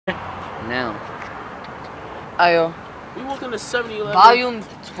now. Ayo. We walked in the 7-Eleven. Volume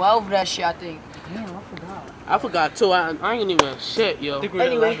 12 that shit, I think. Damn, I forgot. I forgot too. I ain't even shit, yo. I think we're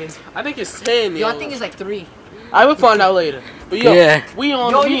Anyway. 11. I think it's 10, yo. Yo, I think it's like 3. I will find out later. But yo, we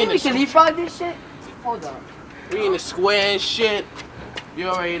on Yo, we you in think we the can leapfrog this shit? Hold on. we in the square and shit. You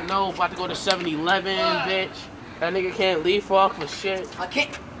already know, about to go to 7-Eleven, bitch. That nigga can't leapfrog for shit. I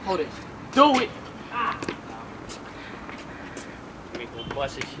can't. Hold it. Do it. Make go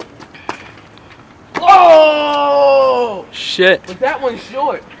bust this shit. Oh! Shit. But that one's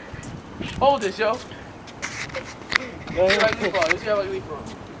short. Hold this, yo.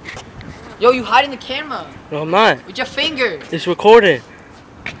 Yo, you hiding the camera No, I'm not. with your finger. It's recording.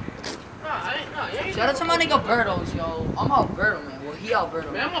 Shout out to my nigga Birdos, yo. I'm Alberto, man. Well, he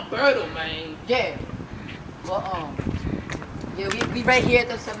Alberto. Man, I'm a Berto, man. Yeah. Well, yeah, we right here at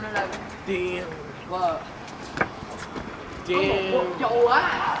the 7-Eleven. Damn. But, Damn. yo,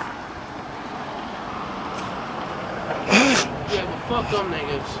 wow. Yeah, but fuck them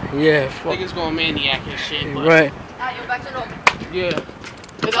niggas. Yeah, fuck. Niggas going maniac and shit. But Right. Alright, yo, back to normal. yeah.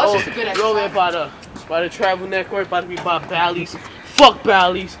 That was just a good Go there exercise. by the travel network, about to be by Bally's. Fuck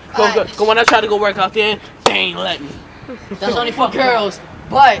Bally's. Go when I try to go work out there, they ain't let me. That's only for girls.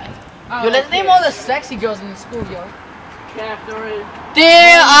 But, yo, let's name all the sexy girls in the school, yo. Catherine.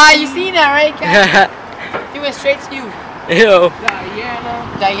 Damn, you seen that, right, Catherine? He went straight to you. Ew.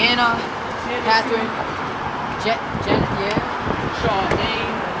 Diana. Catherine. Jen, yeah. Charmaine.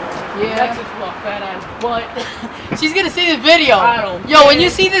 Yeah. That's just my fat ass butt. She's gonna see this video. I don't Yo, care. when you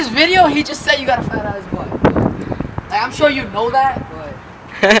see this video, he just said you got a fat ass butt. Like, I'm sure you know that,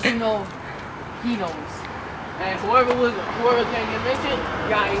 but you know, he knows. And whoever can get mentioned,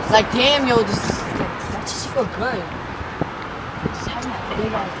 guys. Like, damn, yo, that just feel good. Just having that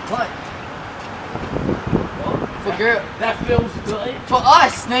big ass butt. For girl. That feels good. For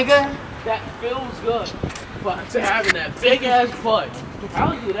us, nigga. That feels good. But to having that big ass butt.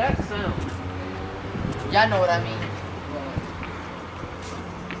 How do that sound? Y'all know what I mean.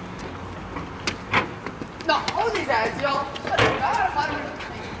 No, hold these ass, yo.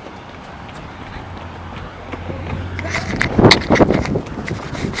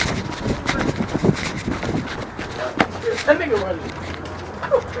 That nigga running.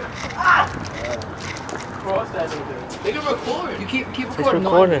 Cross that nigga. Nigga record. You keep It's recording.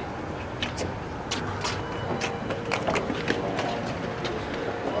 recording.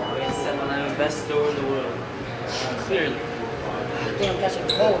 Best store in the world. Clearly. Damn, that's a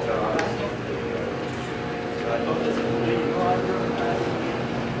cold.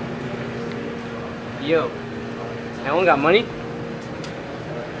 Yo, anyone got money?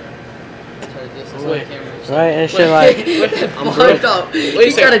 Wait. Right, and shit like. I'm fucked up. Wait a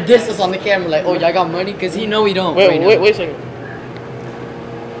He's second. gotta diss us on the camera like, oh, y'all got money? Cause he know we don't. Wait, right now. wait a second.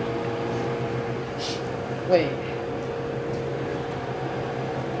 Wait.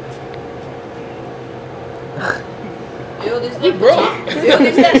 Yo, this We broke. Yo,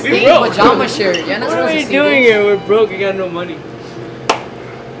 this that We same broke. pajama shirt. You're not What are supposed we to see doing this. here? We're broke, we got no money.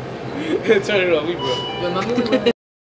 Turn it off, we broke. Yo, remember we went